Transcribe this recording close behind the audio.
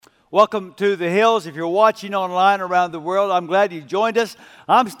Welcome to the Hills. If you're watching online around the world, I'm glad you joined us.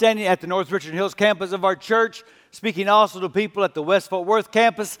 I'm standing at the North Richland Hills campus of our church, speaking also to people at the West Fort Worth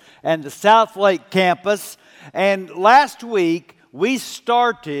campus and the South Lake campus. And last week, we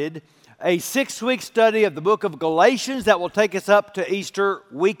started a 6-week study of the book of Galatians that will take us up to Easter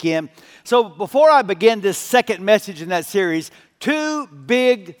weekend. So before I begin this second message in that series, 2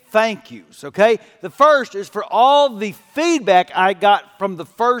 big thank yous, okay? The first is for all the feedback I got from the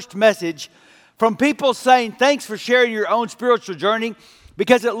first message from people saying, thanks for sharing your own spiritual journey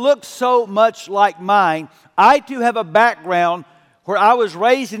because it looks so much like mine. I too have a background where I was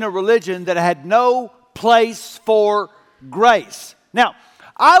raised in a religion that had no place for grace. Now,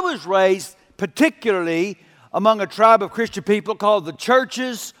 I was raised particularly among a tribe of Christian people called the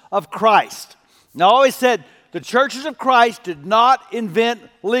Churches of Christ. Now, I always said, the Churches of Christ did not invent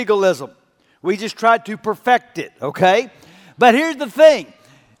legalism. We just tried to perfect it, okay? But here's the thing.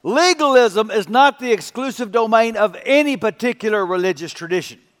 Legalism is not the exclusive domain of any particular religious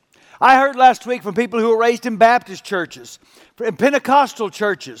tradition. I heard last week from people who were raised in Baptist churches, in Pentecostal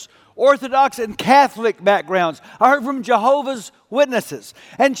churches, Orthodox and Catholic backgrounds. I heard from Jehovah's Witnesses.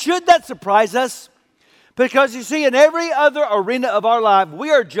 And should that surprise us? Because you see, in every other arena of our life, we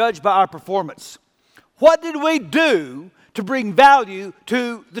are judged by our performance. What did we do to bring value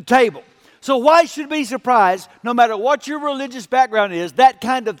to the table? So why should we be surprised, no matter what your religious background is, that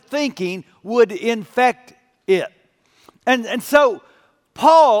kind of thinking would infect it? And so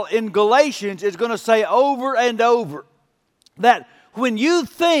Paul in Galatians is going to say over and over that when you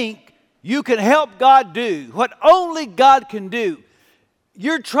think you can help God do what only God can do,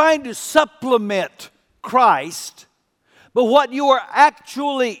 you're trying to supplement Christ, but what you are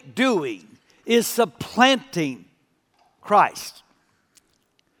actually doing is supplanting Christ.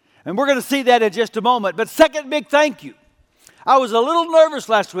 And we're going to see that in just a moment. But second big thank you. I was a little nervous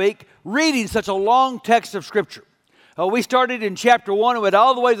last week reading such a long text of Scripture. We started in chapter 1 and went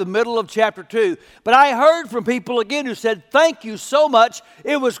all the way to the middle of chapter 2. But I heard from people again who said, thank you so much.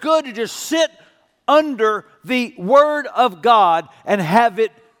 It was good to just sit under the Word of God and have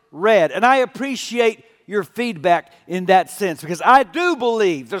it read. And I appreciate your feedback in that sense, because I do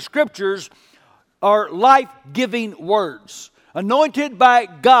believe the Scriptures are life-giving words, anointed by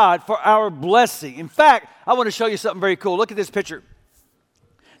God for our blessing. In fact, I want to show you something very cool. Look at this picture.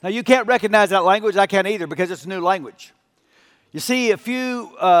 Now, you can't recognize that language. I can't either because it's a new language. You see, a few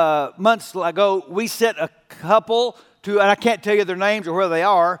months ago, we sent a couple to, and I can't tell you their names or where they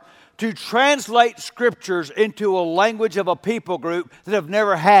are, to translate Scriptures into a language of a people group that have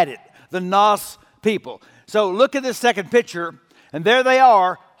never had it, the Nas people. So look at this second picture, and there they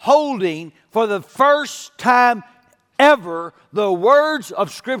are, holding for the first time ever the words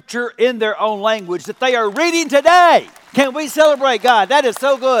of Scripture in their own language that they are reading today. Can we celebrate God? That is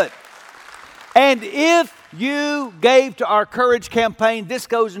so good. And if you gave to our Courage campaign, this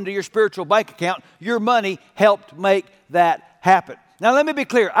goes into your spiritual bank account. Your money helped make that happen. Now let me be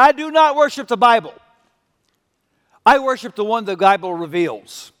clear. I do not worship the Bible. I worship the one the Bible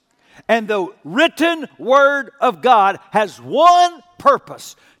reveals. And the written Word of God has one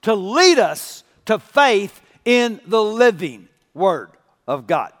purpose: to lead us to faith in the living Word of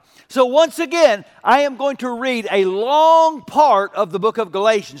God. So once again, I am going to read a long part of the book of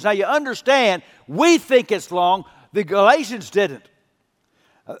Galatians. Now you understand, we think it's long. The Galatians didn't.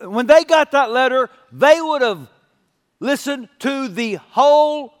 When they got that letter, they would have listened to the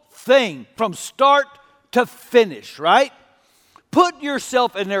whole thing from start to finish, right? Put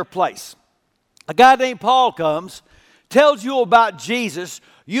yourself in their place. A guy named Paul comes, tells you about Jesus.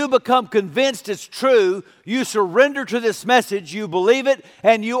 You become convinced it's true. You surrender to this message. You believe it,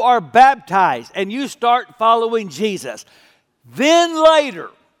 and you are baptized, and you start following Jesus. Then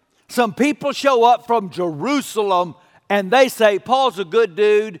later, some people show up from Jerusalem, and they say, Paul's a good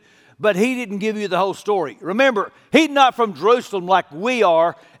dude, but he didn't give you the whole story. Remember, he's not from Jerusalem like we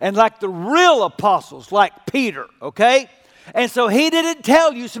are, and like the real apostles, like Peter, okay? And so he didn't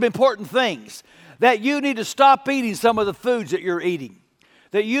tell you some important things, that you need to stop eating some of the foods that you're eating,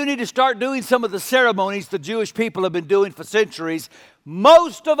 that you need to start doing some of the ceremonies the Jewish people have been doing for centuries.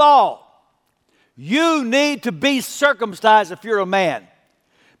 Most of all, you need to be circumcised if you're a man.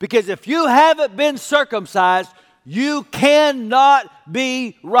 Because if you haven't been circumcised, you cannot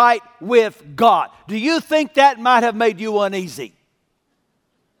be right with God. Do you think that might have made you uneasy?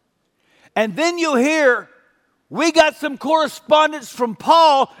 And then you hear, we got some correspondence from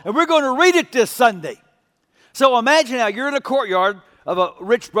Paul, and we're going to read it this Sunday. So imagine now, you're in a courtyard of a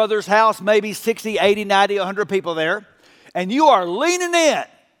rich brother's house, maybe 60, 80, 90, 100 people there, and you are leaning in,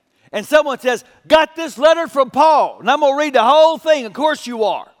 and someone says, got this letter from Paul, and I'm going to read the whole thing. Of course you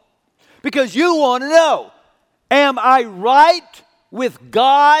are. Because you want to know, am I right with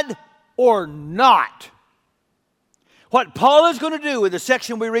God or not? What Paul is going to do in the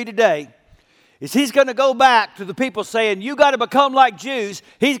section we read today is he's going to go back to the people saying, you got to become like Jews.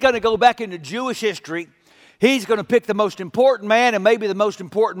 He's going to go back into Jewish history. He's going to pick the most important man and maybe the most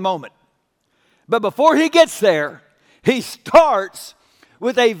important moment. But before he gets there, he starts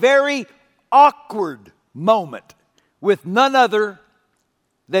with a very awkward moment with none other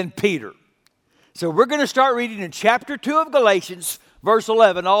than Peter. So we're going to start reading in chapter 2 of Galatians, verse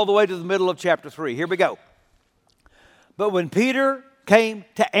 11, all the way to the middle of chapter 3. Here we go. But when Peter came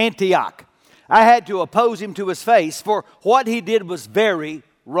to Antioch, I had to oppose him to his face, for what he did was very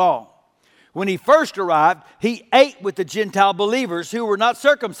wrong. When he first arrived, he ate with the Gentile believers who were not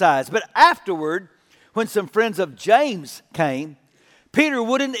circumcised. But afterward, when some friends of James came, Peter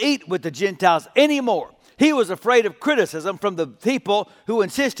wouldn't eat with the Gentiles anymore. He was afraid of criticism from the people who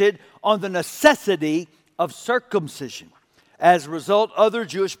insisted on the necessity of circumcision. As a result, other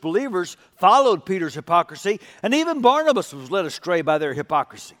Jewish believers followed Peter's hypocrisy, and even Barnabas was led astray by their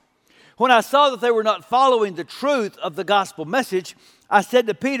hypocrisy. When I saw that they were not following the truth of the gospel message, I said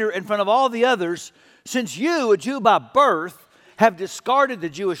to Peter in front of all the others, since you, a Jew by birth, have discarded the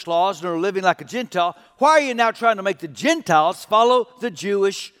Jewish laws and are living like a Gentile, why are you now trying to make the Gentiles follow the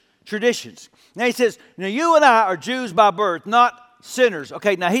Jewish traditions? Now he says, now you and I are Jews by birth, not sinners.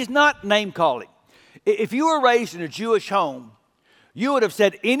 Okay, now he's not name calling. If you were raised in a Jewish home, you would have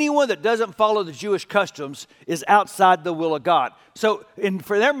said anyone that doesn't follow the Jewish customs is outside the will of God. So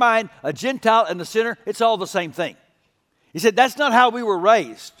for their mind, a Gentile and a sinner, it's all the same thing. He said, that's not how we were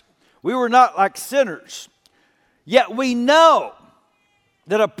raised. We were not like sinners. Yet we know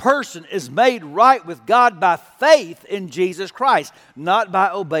that a person is made right with God by faith in Jesus Christ, not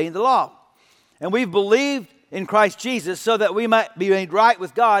by obeying the law. And we've believed in Christ Jesus so that we might be made right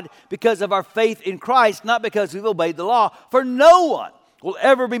with God because of our faith in Christ, not because we've obeyed the law. For no one will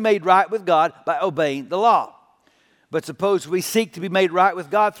ever be made right with God by obeying the law. But suppose we seek to be made right with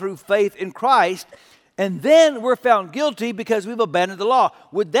God through faith in Christ, and then we're found guilty because we've abandoned the law.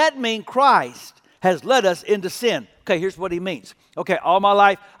 Would that mean Christ has led us into sin? Okay, here's what he means. Okay, all my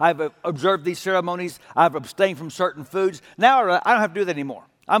life I've observed these ceremonies. I've abstained from certain foods. Now I don't have to do that anymore.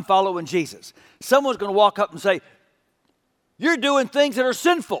 I'm following Jesus. Someone's going to walk up and say, you're doing things that are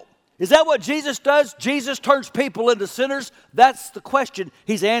sinful. Is that what Jesus does? Jesus turns people into sinners? That's the question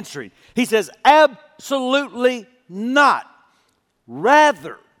he's answering. He says, absolutely not.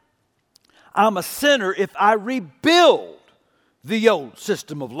 Rather, I'm a sinner if I rebuild the old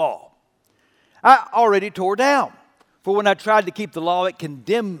system of law. I already tore down. For when I tried to keep the law, it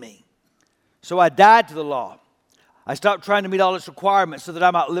condemned me. So I died to the law. I stopped trying to meet all its requirements so that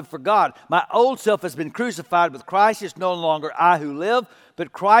I might live for God. My old self has been crucified with Christ. It's no longer I who live,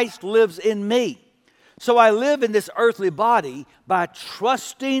 but Christ lives in me. So I live in this earthly body by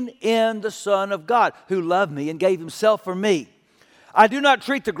trusting in the Son of God who loved me and gave himself for me. I do not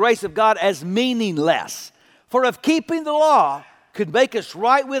treat the grace of God as meaningless. For if keeping the law could make us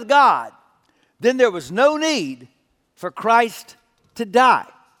right with God, then there was no need for Christ to die.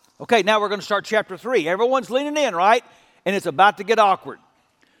 Okay, now we're going to start chapter 3. Everyone's leaning in, right? And it's about to get awkward.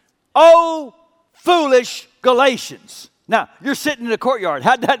 Oh, foolish Galatians. Now, you're sitting in the courtyard.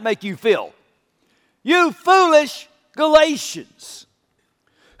 How'd that make you feel? You foolish Galatians.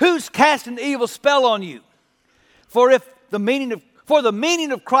 Who's cast an evil spell on you? For the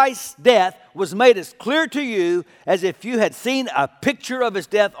meaning of Christ's death was made as clear to you as if you had seen a picture of his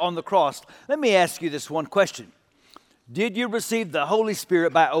death on the cross. Let me ask you this one question. Did you receive the Holy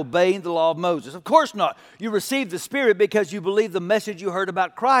Spirit by obeying the law of Moses? Of course not. You received the Spirit because you believed the message you heard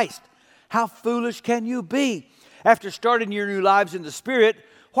about Christ. How foolish can you be? After starting your new lives in the Spirit,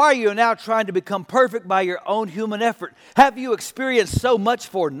 why are you now trying to become perfect by your own human effort? Have you experienced so much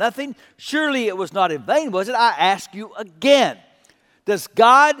for nothing? Surely it was not in vain, was it? I ask you again. Does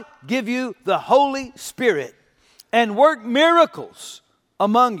God give you the Holy Spirit and work miracles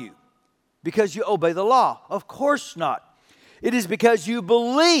among you because you obey the law? Of course not. It is because you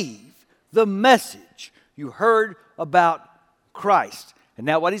believe the message you heard about Christ. And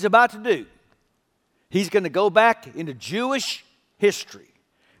now what he's about to do, he's going to go back into Jewish history,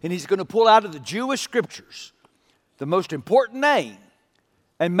 and he's going to pull out of the Jewish scriptures the most important name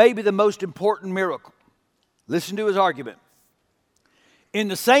and maybe the most important miracle. Listen to his argument. In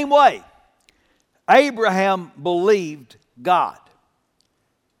the same way, Abraham believed God,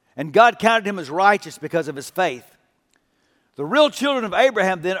 and God counted him as righteous because of his faith. The real children of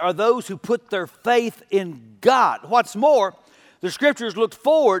Abraham, then, are those who put their faith in God. What's more, the Scriptures looked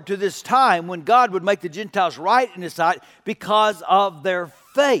forward to this time when God would make the Gentiles right in his sight because of their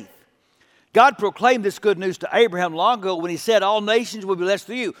faith. God proclaimed this good news to Abraham long ago when he said, all nations will be blessed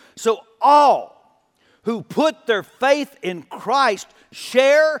through you. So all who put their faith in Christ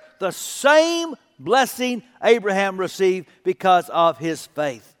share the same blessing Abraham received because of his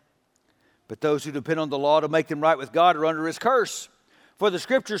faith. But those who depend on the law to make them right with God are under his curse. For the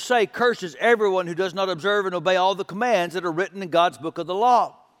scriptures say, cursed is everyone who does not observe and obey all the commands that are written in God's book of the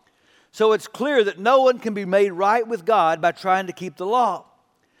law. So it's clear that no one can be made right with God by trying to keep the law.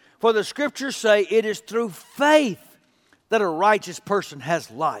 For the scriptures say it is through faith that a righteous person has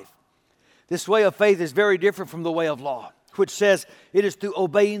life. This way of faith is very different from the way of law, which says it is through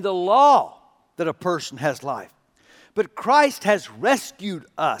obeying the law that a person has life. But Christ has rescued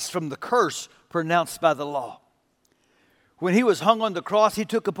us from the curse pronounced by the law. When he was hung on the cross, he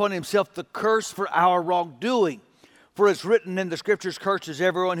took upon himself the curse for our wrongdoing. For it's written in the scriptures, cursed is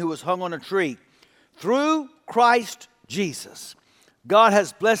everyone who was hung on a tree. Through Christ Jesus, God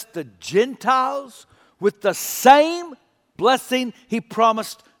has blessed the Gentiles with the same blessing he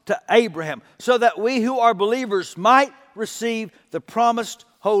promised to Abraham, so that we who are believers might receive the promised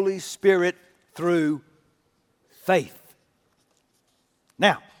Holy Spirit through faith.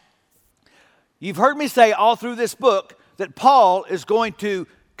 Now, you've heard me say all through this book that Paul is going to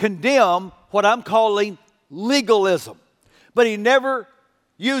condemn what I'm calling legalism. But he never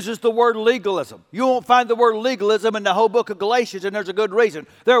uses the word legalism. You won't find the word legalism in the whole book of Galatians, and there's a good reason.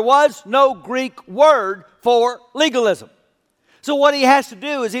 There was no Greek word for legalism. So what he has to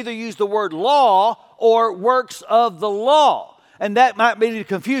do is either use the word law or works of the law. And that might be the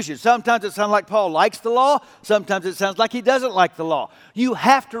confusion. Sometimes it sounds like Paul likes the law. Sometimes it sounds like he doesn't like the law. You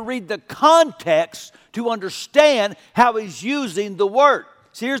have to read the context to understand how he's using the word.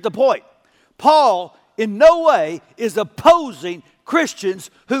 See, here's the point. Paul in no way is opposing Christians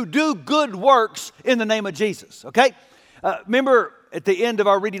who do good works in the name of Jesus, okay? Remember at the end of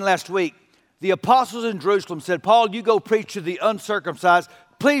our reading last week, the apostles in Jerusalem said, Paul, you go preach to the uncircumcised.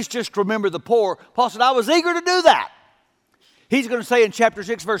 Please just remember the poor. Paul said, I was eager to do that. He's going to say in chapter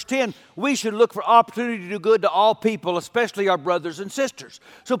 6, verse 10, we should look for opportunity to do good to all people, especially our brothers and sisters.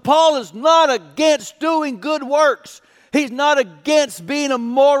 So Paul is not against doing good works. He's not against being a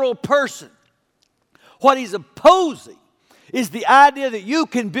moral person. What he's opposing is the idea that you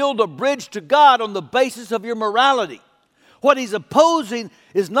can build a bridge to God on the basis of your morality. What he's opposing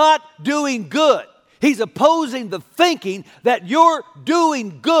is not doing good. He's opposing the thinking that your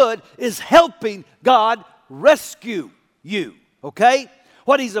doing good is helping God rescue you. Okay?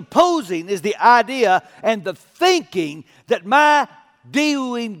 What he's opposing is the idea and the thinking that my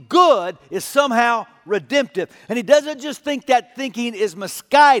doing good is somehow redemptive. And he doesn't just think that thinking is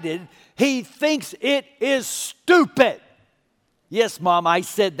misguided. He thinks it is stupid. Yes, Mom, I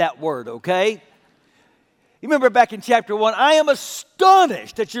said that word, okay? You remember back in chapter 1, I am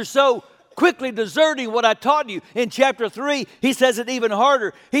astonished that you're so quickly deserting what I taught you. In chapter 3, he says it even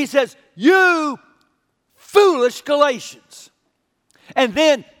harder. He says, you foolish Galatians. And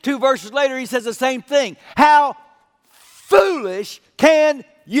then 2 verses later, he says the same thing. How foolish can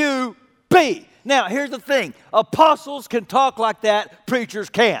you be? Now, here's the thing. Apostles can talk like that. Preachers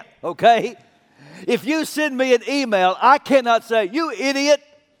can't, okay? If you send me an email, I cannot say, you idiot.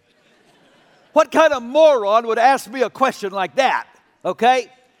 What kind of moron would ask me a question like that,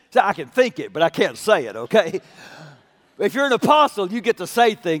 okay? So I can think it, but I can't say it, okay? If you're an apostle, you get to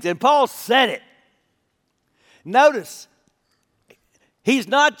say things, and Paul said it. Notice, he's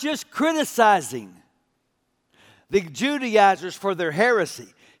not just criticizing the Judaizers for their heresy.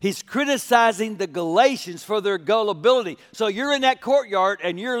 He's criticizing the Galatians for their gullibility. So you're in that courtyard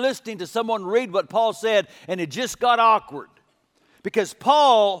and you're listening to someone read what Paul said, and it just got awkward. Because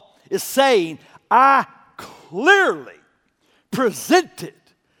Paul is saying, I clearly presented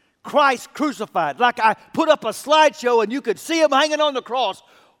Christ crucified. Like I put up a slideshow and you could see him hanging on the cross.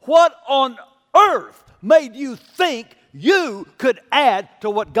 What on earth made you think you could add to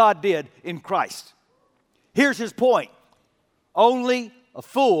what God did in Christ? Here's his point. Only a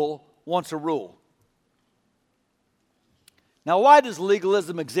fool wants a rule. Now, why does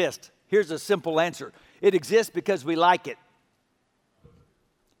legalism exist? Here's a simple answer. It exists because we like it.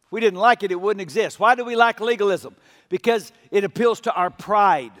 If we didn't like it, it wouldn't exist. Why do we like legalism? Because it appeals to our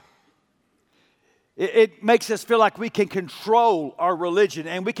pride. It makes us feel like we can control our religion,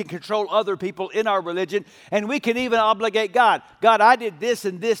 and we can control other people in our religion, and we can even obligate God. God, I did this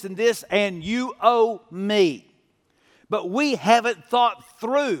and this and this, and you owe me. But we haven't thought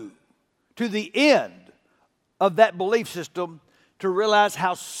through to the end of that belief system to realize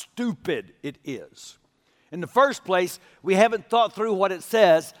how stupid it is. In the first place, we haven't thought through what it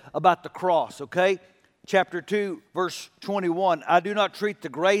says about the cross, okay? chapter 2, verse 21, I do not treat the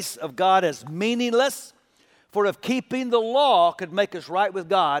grace of God as meaningless, for if keeping the law could make us right with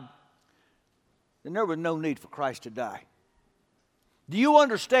God, then there was no need for Christ to die. Do you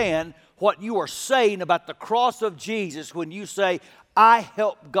understand what you are saying about the cross of Jesus when you say, I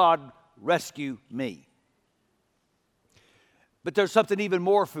helped God rescue me? But there's something even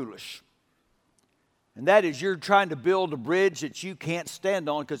more foolish. And that is you're trying to build a bridge that you can't stand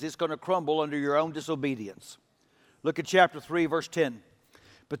on because it's going to crumble under your own disobedience. Look at chapter 3, verse 10.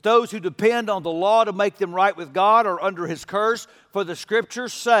 But those who depend on the law to make them right with God are under his curse, for the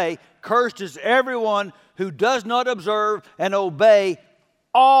scriptures say, cursed is everyone who does not observe and obey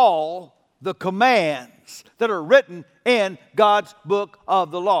all the commands that are written in God's book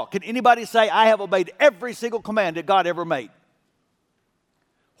of the law. Can anybody say, I have obeyed every single command that God ever made?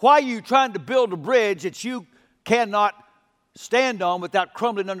 Why are you trying to build a bridge that you cannot stand on without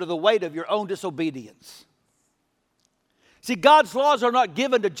crumbling under the weight of your own disobedience? See, God's laws are not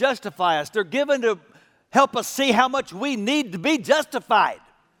given to justify us. They're given to help us see how much we need to be justified.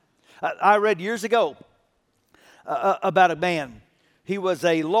 I read years ago about a man. He was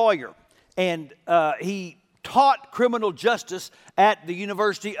a lawyer, and he taught criminal justice at the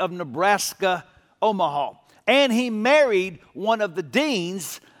University of Nebraska, Omaha. And he married one of the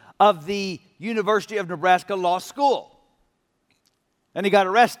deans of the University of Nebraska Law School. And he got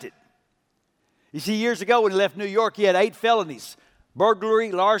arrested. You see, years ago when he left New York, he had 8 felonies: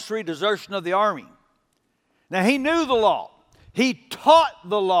 burglary, larceny, desertion of the army. Now, he knew the law. He taught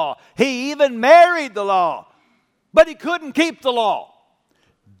the law. He even married the law. But he couldn't keep the law.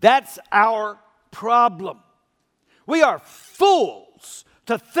 That's our problem. We are fools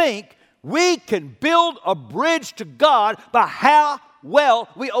to think we can build a bridge to God by how well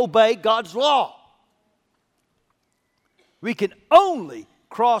we obey God's law. We can only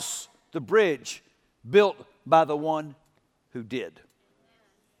cross the bridge built by the one who did.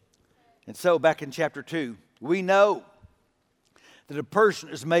 And so back in chapter 2, we know that a person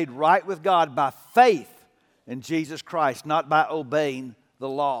is made right with God by faith in Jesus Christ, not by obeying the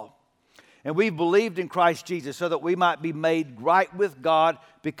law. And we've believed in Christ Jesus so that we might be made right with God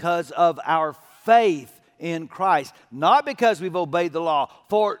because of our faith in Christ, not because we've obeyed the law.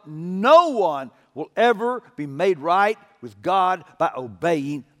 For no one will ever be made right with God by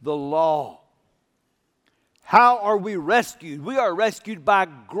obeying the law. How are we rescued? We are rescued by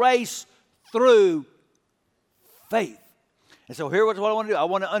grace through faith. And so here's what I want to do. I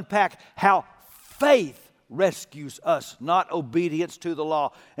want to unpack how faith rescues us, not obedience to the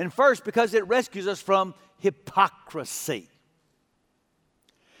law. And first, because it rescues us from hypocrisy.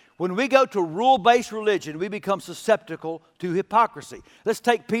 When we go to rule-based religion, we become susceptible to hypocrisy. Let's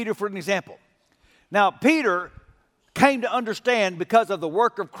take Peter for an example. Now, Peter came to understand because of the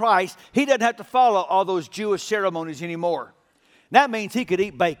work of Christ, he doesn't have to follow all those Jewish ceremonies anymore. That means he could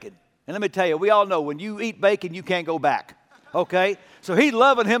eat bacon. And let me tell you, we all know when you eat bacon, you can't go back. Okay? So he's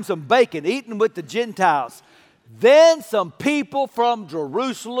loving him some bacon, eating with the Gentiles. Then some people from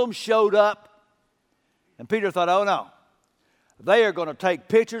Jerusalem showed up. And Peter thought, oh no. They are going to take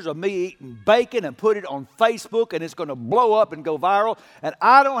pictures of me eating bacon and put it on Facebook, and it's going to blow up and go viral. And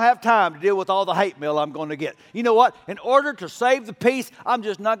I don't have time to deal with all the hate mail I'm going to get. You know what? In order to save the peace, I'm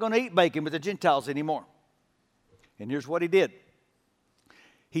just not going to eat bacon with the Gentiles anymore. And here's what he did.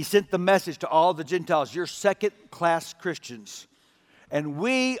 He sent the message to all the Gentiles, you're second-class Christians. And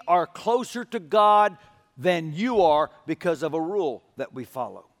we are closer to God than you are because of a rule that we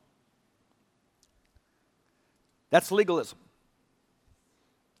follow. That's legalism.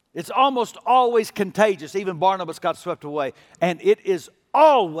 It's almost always contagious. Even Barnabas got swept away. And it is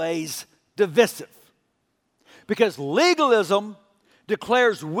always divisive. Because legalism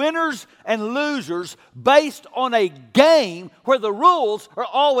declares winners and losers based on a game where the rules are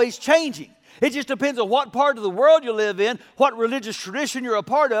always changing. It just depends on what part of the world you live in, what religious tradition you're a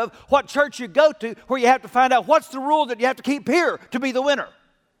part of, what church you go to, where you have to find out what's the rule that you have to keep here to be the winner.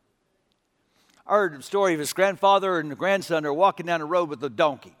 I heard the story of his grandfather and the grandson are walking down the road with a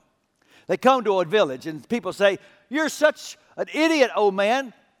donkey. They come to a village and people say, you're such an idiot, old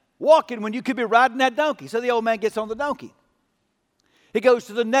man, walking when you could be riding that donkey. So the old man gets on the donkey. He goes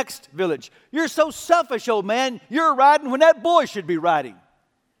to the next village. You're so selfish, old man. You're riding when that boy should be riding.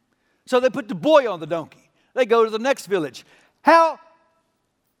 So they put the boy on the donkey. They go to the next village. How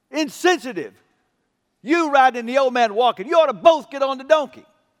insensitive. You riding and the old man walking. You ought to both get on the donkey.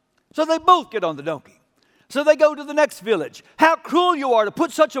 So they both get on the donkey. So they go to the next village. How cruel you are to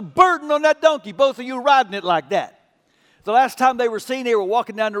put such a burden on that donkey, both of you riding it like that. The last time they were seen, they were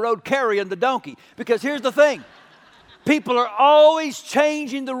walking down the road carrying the donkey. Because here's the thing. People are always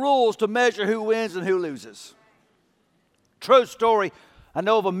changing the rules to measure who wins and who loses. True story. I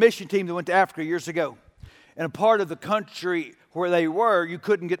know of a mission team that went to Africa years ago. In a part of the country where they were, you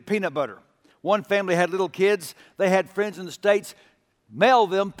couldn't get peanut butter. One family had little kids. They had friends in the States mail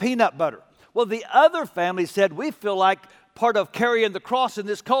them peanut butter. Well, the other family said, we feel like part of carrying the cross in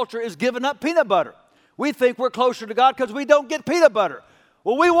this culture is giving up peanut butter. We think we're closer to God because we don't get peanut butter.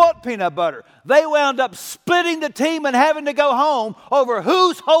 Well, we want peanut butter. They wound up splitting the team and having to go home over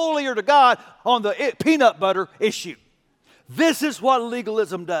who's holier to God on the peanut butter issue. This is what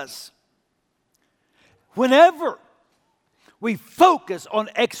legalism does. Whenever we focus on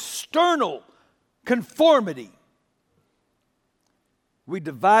external conformity, we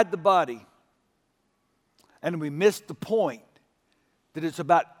divide the body and we miss the point that it's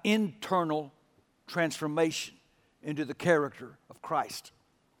about internal transformation into the character of Christ.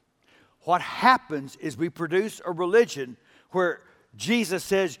 What happens is we produce a religion where Jesus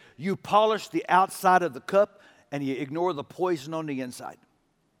says you polish the outside of the cup and you ignore the poison on the inside.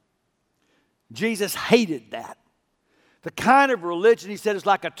 Jesus hated that. The kind of religion, he said, is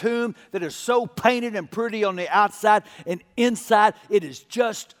like a tomb that is so painted and pretty on the outside, and inside it is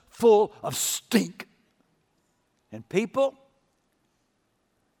just full of stink. And people,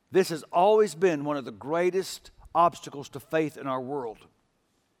 this has always been one of the greatest obstacles to faith in our world.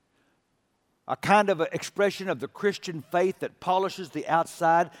 A kind of an expression of the Christian faith that polishes the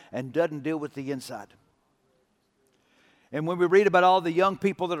outside and doesn't deal with the inside. And when we read about all the young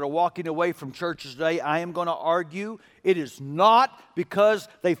people that are walking away from churches today, I am going to argue it is not because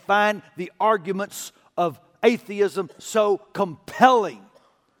they find the arguments of atheism so compelling,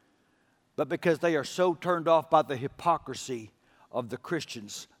 but because they are so turned off by the hypocrisy of the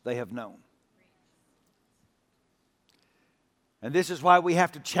Christians they have known. And this is why we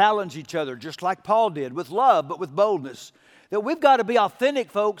have to challenge each other, just like Paul did, with love, but with boldness. That we've got to be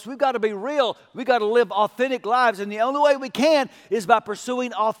authentic, folks. We've got to be real. We've got to live authentic lives. And the only way we can is by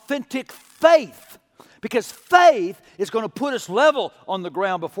pursuing authentic faith. Because faith is going to put us level on the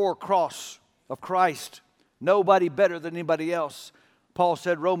ground before a cross of Christ. Nobody better than anybody else. Paul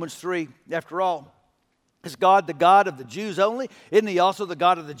said, Romans 3, after all, is God the God of the Jews only? Isn't he also the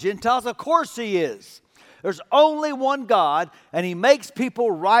God of the Gentiles? Of course he is. There's only one God, and he makes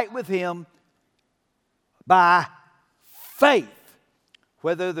people right with him by faith,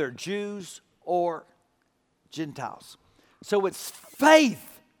 whether they're Jews or Gentiles. So it's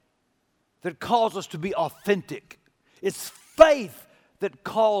faith that calls us to be authentic. It's faith that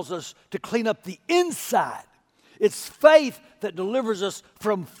calls us to clean up the inside. It's faith that delivers us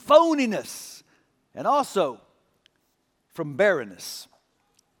from phoniness and also from barrenness.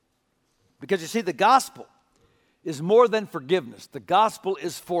 Because you see, the gospel is more than forgiveness. The gospel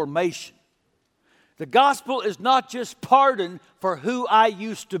is formation. The gospel is not just pardon for who I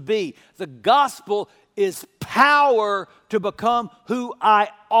used to be. The gospel is power to become who I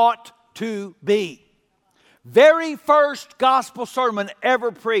ought to be. Very first gospel sermon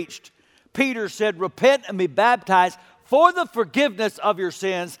ever preached, Peter said, repent and be baptized for the forgiveness of your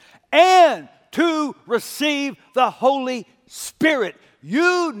sins and to receive the Holy Spirit.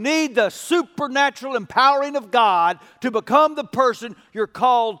 You need the supernatural empowering of God to become the person you're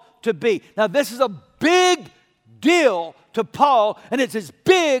called to be. Now, this is a big deal to Paul, and it's his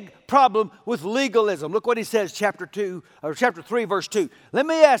big problem with legalism. Look what he says, chapter 3, verse 2. Let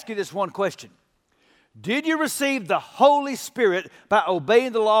me ask you this one question. Did you receive the Holy Spirit by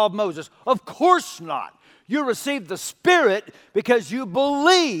obeying the law of Moses? Of course not. You received the Spirit because you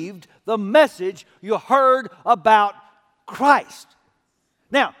believed the message you heard about Christ.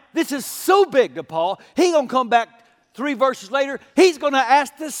 Now, this is so big to Paul, he's going to come back 3 verses later. He's going to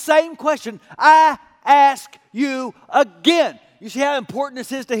ask the same question. I ask you again. You see how important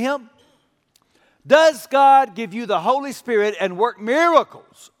this is to him? Does God give you the Holy Spirit and work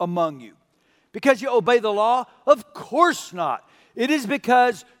miracles among you because you obey the law? Of course not. It is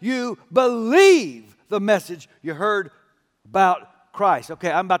because you believe the message you heard about Christ. Okay,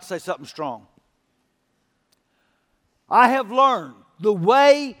 I'm about to say something strong. I have learned the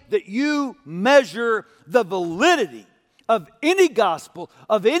way that you measure the validity of any gospel,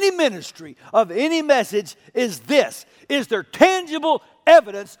 of any ministry, of any message is this. Is there tangible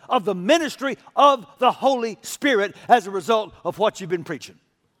evidence of the ministry of the Holy Spirit as a result of what you've been preaching?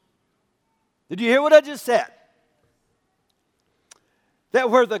 Did you hear what I just said? That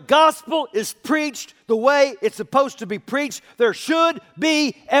where the gospel is preached the way it's supposed to be preached, there should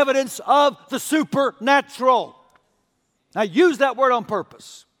be evidence of the supernatural. I use that word on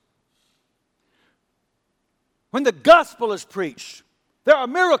purpose. When the gospel is preached, there are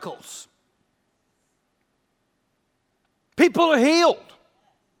miracles. People are healed.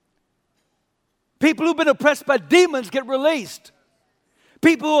 People who've been oppressed by demons get released.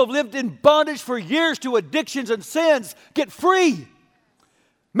 People who have lived in bondage for years to addictions and sins get free.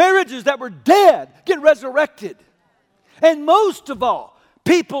 Marriages that were dead get resurrected. And most of all,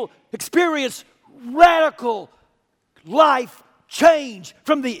 people experience radical life change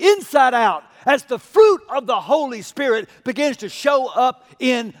from the inside out as the fruit of the Holy Spirit begins to show up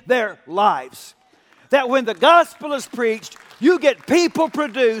in their lives. That when the gospel is preached, you get people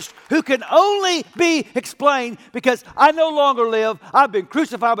produced who can only be explained because I no longer live, I've been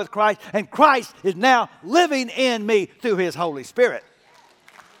crucified with Christ, and Christ is now living in me through His Holy Spirit.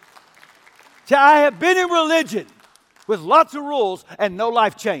 See, I have been in religion with lots of rules and no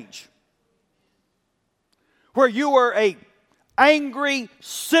life change. Where you were a angry,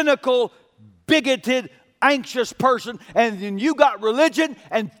 cynical, bigoted, anxious person, and then you got religion,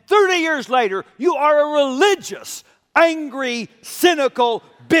 and 30 years later, you are a religious, angry, cynical,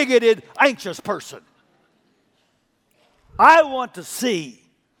 bigoted, anxious person. I want to see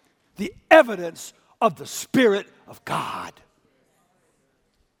the evidence of the Spirit of God.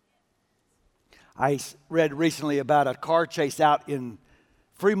 I read recently about a car chase out in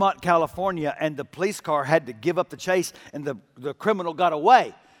Fremont, California, and the police car had to give up the chase, and the criminal got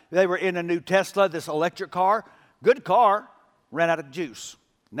away. They were in a new Tesla, this electric car. Good car, ran out of juice.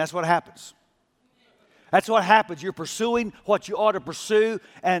 And that's what happens. That's what happens. You're pursuing what you ought to pursue,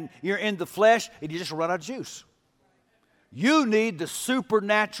 and you're in the flesh, and you just run out of juice. You need the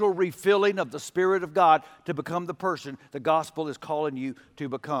supernatural refilling of the Spirit of God to become the person the gospel is calling you to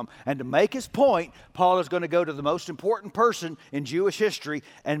become. And to make his point, Paul is going to go to the most important person in Jewish history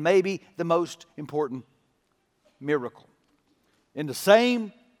and maybe the most important miracle. In the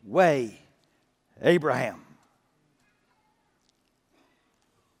same way, Abraham.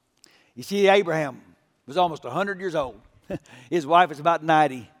 You see, Abraham was almost 100 years old. His wife was about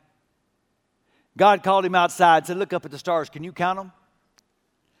 90. God called him outside and said, look up at the stars. Can you count them?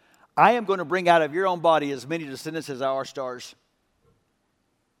 I am going to bring out of your own body as many descendants as there are stars.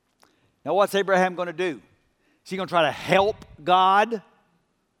 Now, what's Abraham going to do? Is he going to try to help God?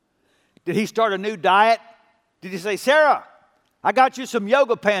 Did he start a new diet? Did he say, Sarah, I got you some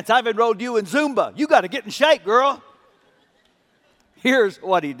yoga pants. I've enrolled you in Zumba. You got to get in shape, girl. Here's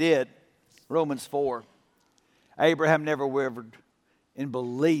what he did. Romans 4. Abraham never wavered in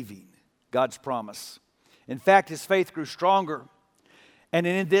believing God's promise. In fact, his faith grew stronger. And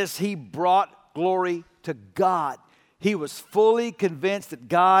in this, he brought glory to God. He was fully convinced that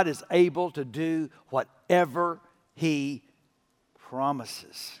God is able to do whatever he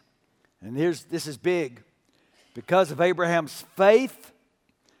promises. And this is big. Because of Abraham's faith,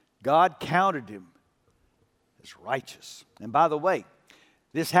 God counted him as righteous. And by the way,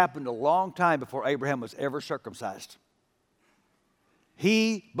 this happened a long time before Abraham was ever circumcised.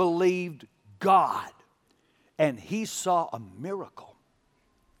 He believed God, and he saw a miracle.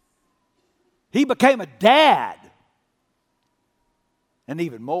 He became a dad, and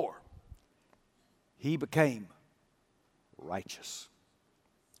even more, he became righteous.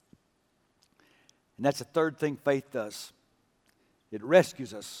 And that's the third thing faith does. It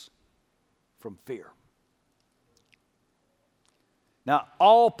rescues us from fear. Now,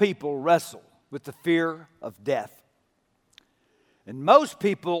 all people wrestle with the fear of death. And most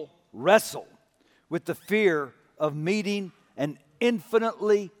people wrestle with the fear of meeting an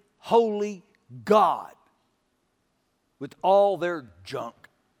infinitely holy God with all their junk.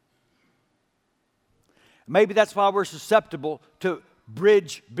 Maybe that's why we're susceptible to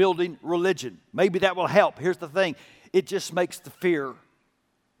bridge building religion. Maybe that will help. Here's the thing. It just makes the fear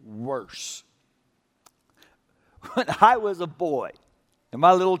worse. When I was a boy in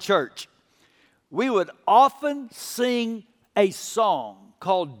my little church, we would often sing a song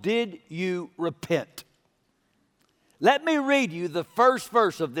called Did You Repent? Let me read you the first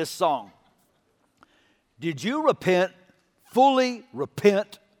verse of this song. Did you repent, fully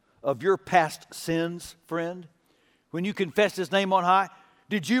repent of your past sins, friend? When you confessed his name on high,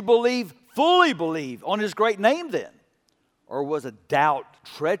 did you believe, fully believe on his great name then? Or was a doubt,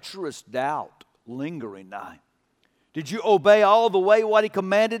 treacherous doubt, lingering nigh? Did you obey all the way what he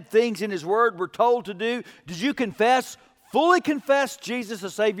commanded, things in his word were told to do? Did you confess, fully confess Jesus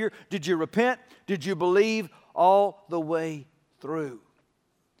as Savior? Did you repent? Did you believe all the way through?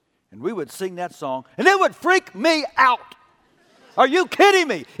 And we would sing that song, and it would freak me out. Are you kidding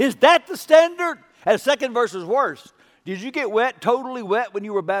me? Is that the standard? And the second verse is worse. Did you get wet, totally wet when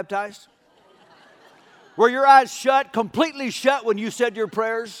you were baptized? Were your eyes shut, completely shut when you said your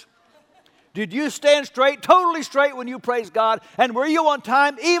prayers? Did you stand straight, totally straight when you praised God? And were you on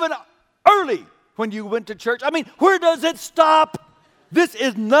time, even early when you went to church. I mean, where does it stop? This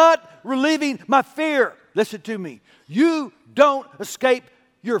is not relieving my fear. Listen to me. You don't escape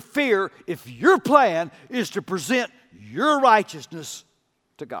your fear if your plan is to present your righteousness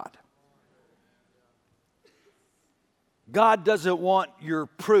to God. God doesn't want your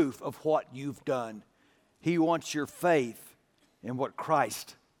proof of what you've done. He wants your faith in what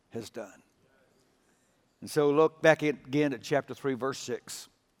Christ has done. And so look back again at chapter 3, verse 6.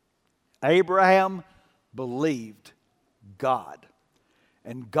 Abraham believed God,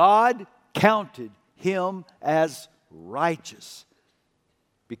 and God counted him as righteous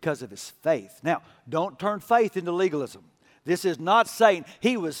because of his faith. Now, don't turn faith into legalism. This is not saying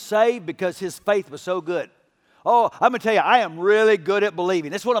he was saved because his faith was so good. Oh, I'm going to tell you, I am really good at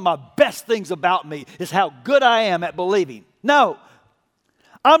believing. It's one of my best things about me is how good I am at believing. No,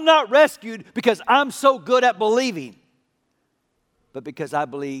 I'm not rescued because I'm so good at believing, but because I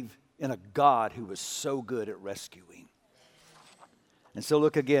believe in a God who was so good at rescuing. And so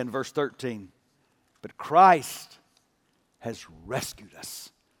look again, verse 13. But Christ has rescued us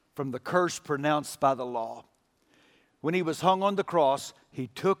from the curse pronounced by the law. When he was hung on the cross, he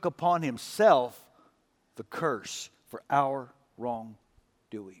took upon himself the curse for our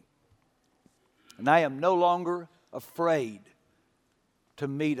wrongdoing. And I am no longer afraid to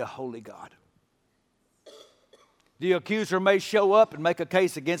meet a holy God. The accuser may show up and make a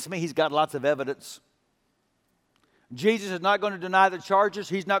case against me. He's got lots of evidence. Jesus is not going to deny the charges.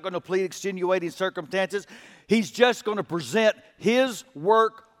 He's not going to plead extenuating circumstances. He's just going to present his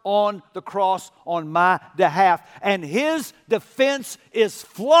work on the cross on my behalf. And his defense is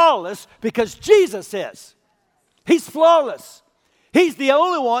flawless because Jesus is. He's flawless. He's the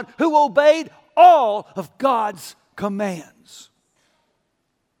only one who obeyed all of God's commands.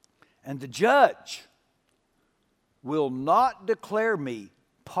 And the judge will not declare me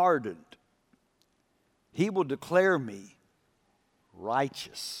pardoned. He will declare me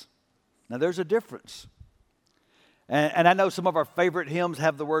righteous. Now there's a difference. And I know some of our favorite hymns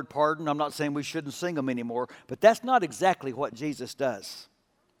have the word pardon. I'm not saying we shouldn't sing them anymore, but that's not exactly what Jesus does.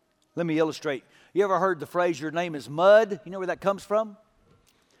 Let me illustrate. You ever heard the phrase, your name is mud? You know where that comes from?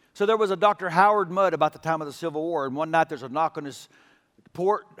 So there was a Dr. Howard Mudd about the time of the Civil War, and one night there's a knock on his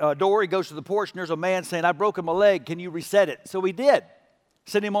door. He goes to the porch, and there's a man saying, I've broken my leg. Can you reset it? So he did.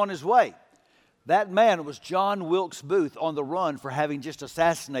 Sent him on his way. That man was John Wilkes Booth on the run for having just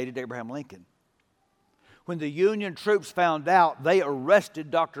assassinated Abraham Lincoln. When the Union troops found out, they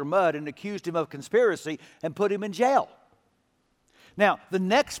arrested Dr. Mudd and accused him of conspiracy and put him in jail. Now, the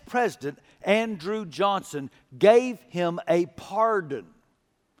next president, Andrew Johnson, gave him a pardon.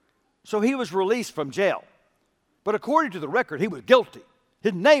 So he was released from jail. But according to the record, he was guilty.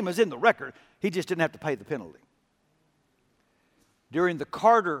 His name is in the record. He just didn't have to pay the penalty. During the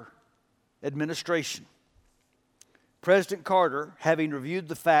Carter administration, President Carter, having reviewed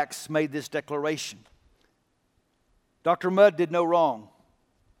the facts, made this declaration. Dr. Mudd did no wrong.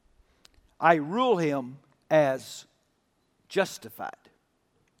 I rule him as justified.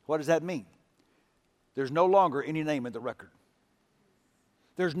 What does that mean? There's no longer any name in the record.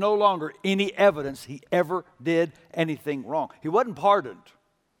 There's no longer any evidence he ever did anything wrong. He wasn't pardoned.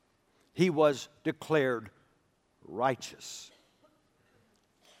 He was declared righteous.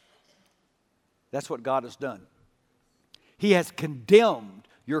 That's what God has done. He has condemned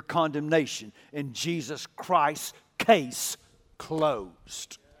your condemnation in Jesus Christ. Case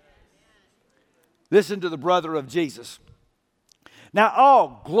closed. Listen to the brother of Jesus. Now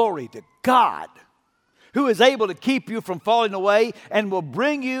all glory to God, who is able to keep you from falling away and will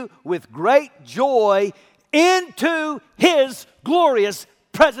bring you with great joy into his glorious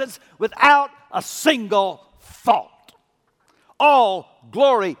presence without a single fault. All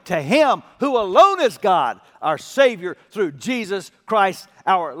glory to him who alone is God, our Savior, through Jesus Christ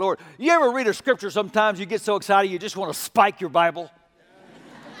our Lord. You ever read a scripture sometimes you get so excited you just want to spike your Bible?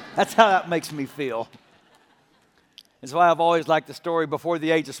 That's how that makes me feel. That's why I've always liked the story before the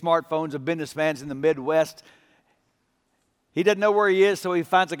age of smartphones. A businessman's in the Midwest. He doesn't know where he is, so he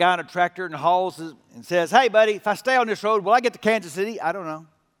finds a guy on a tractor and hauls and says, hey, buddy, if I stay on this road, will I get to Kansas City? I don't know.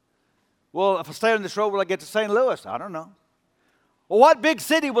 Well, if I stay on this road, will I get to St. Louis? I don't know. Well, what big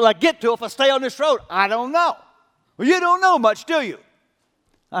city will I get to if I stay on this road? I don't know. Well, you don't know much, do you?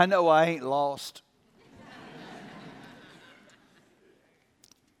 I know I ain't lost.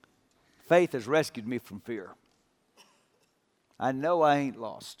 Faith has rescued me from fear. I know I ain't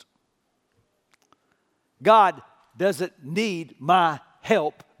lost. God doesn't need my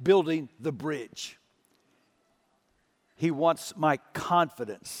help building the bridge. He wants my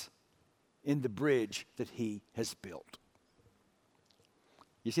confidence in the bridge that he has built.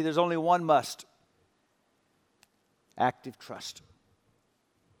 You see, there's only one must active trust.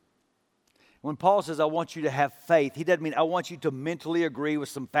 When Paul says, I want you to have faith, he doesn't mean I want you to mentally agree with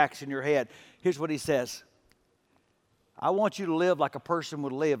some facts in your head. Here's what he says. I want you to live like a person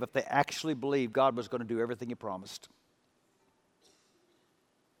would live if they actually believed God was going to do everything He promised.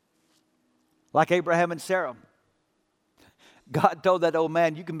 Like Abraham and Sarah. God told that old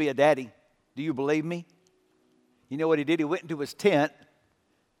man, you can be a daddy. Do you believe me? You know what he did? He went into his tent,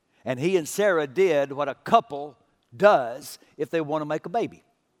 and he and Sarah did what a couple does if they want to make a baby.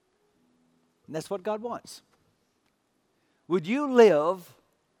 And that's what God wants. Would you live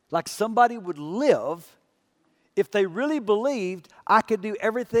like somebody would live if they really believed I could do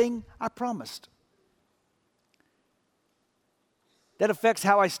everything I promised? That affects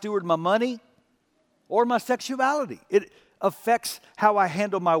how I steward my money or my sexuality. It affects how I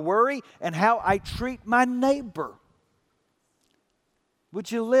handle my worry and how I treat my neighbor.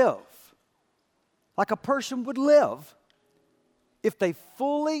 Would you live like a person would live if they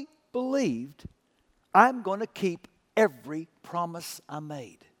fully believed I'm going to keep every promise I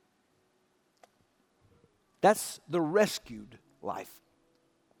made? That's the rescued life.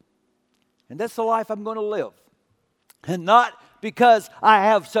 And that's the life I'm going to live. And not because I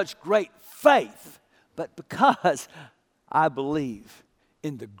have such great faith, but because I believe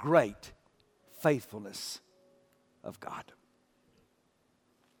in the great faithfulness of God.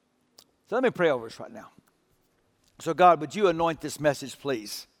 So let me pray over us right now. So God, would you anoint this message,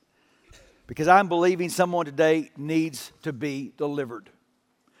 please? Because I'm believing someone today needs to be delivered.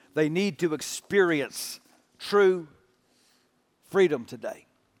 They need to experience true freedom today.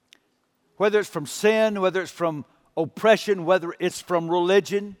 Whether it's from sin, whether it's from oppression, whether it's from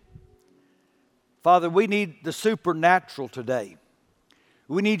religion. Father, we need the supernatural today.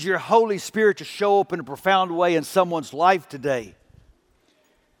 We need your Holy Spirit to show up in a profound way in someone's life today.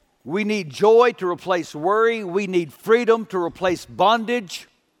 We need joy to replace worry. We need freedom to replace bondage.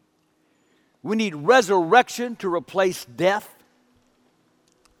 We need resurrection to replace death.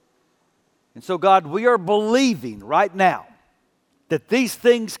 And so, God, we are believing right now that these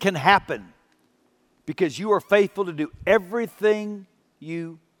things can happen because you are faithful to do everything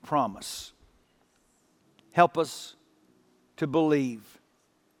you promise. Help us to believe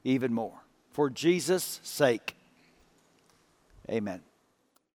even more. For Jesus' sake, amen.